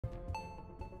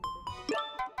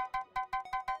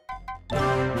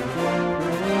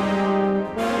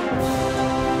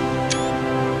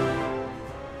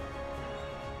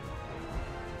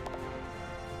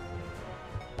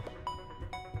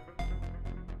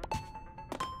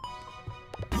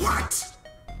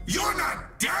You're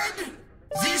not dead?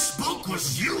 This book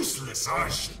was useless,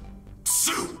 Archie.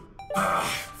 Sue!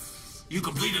 You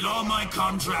completed all my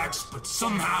contracts, but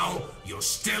somehow you're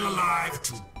still alive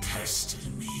to pester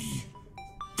me.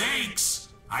 Thanks,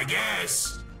 I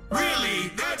guess. Really,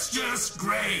 that's just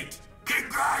great.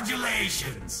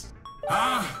 Congratulations!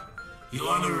 Huh? You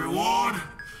want a reward?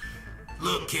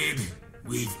 Look, kid,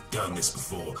 we've done this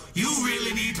before. You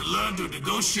really need to learn to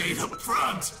negotiate up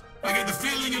front. I get the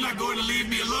feeling you're not going to leave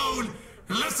me alone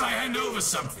unless I hand over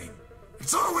something.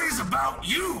 It's always about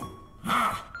you,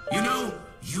 huh? You know,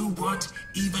 you weren't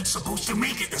even supposed to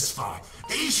make it this far.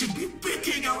 They should be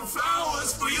picking out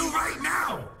flowers for you right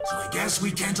now. So I guess we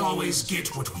can't always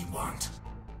get what we want.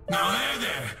 Now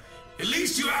there. At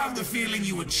least you have the feeling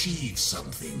you achieved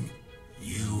something.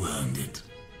 You earned it.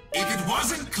 If it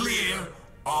wasn't clear,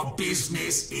 our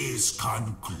business is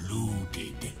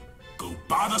concluded. Go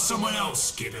bother someone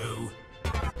else, kiddo.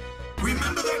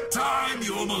 Remember that time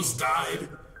you almost died?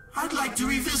 I'd like to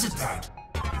revisit that.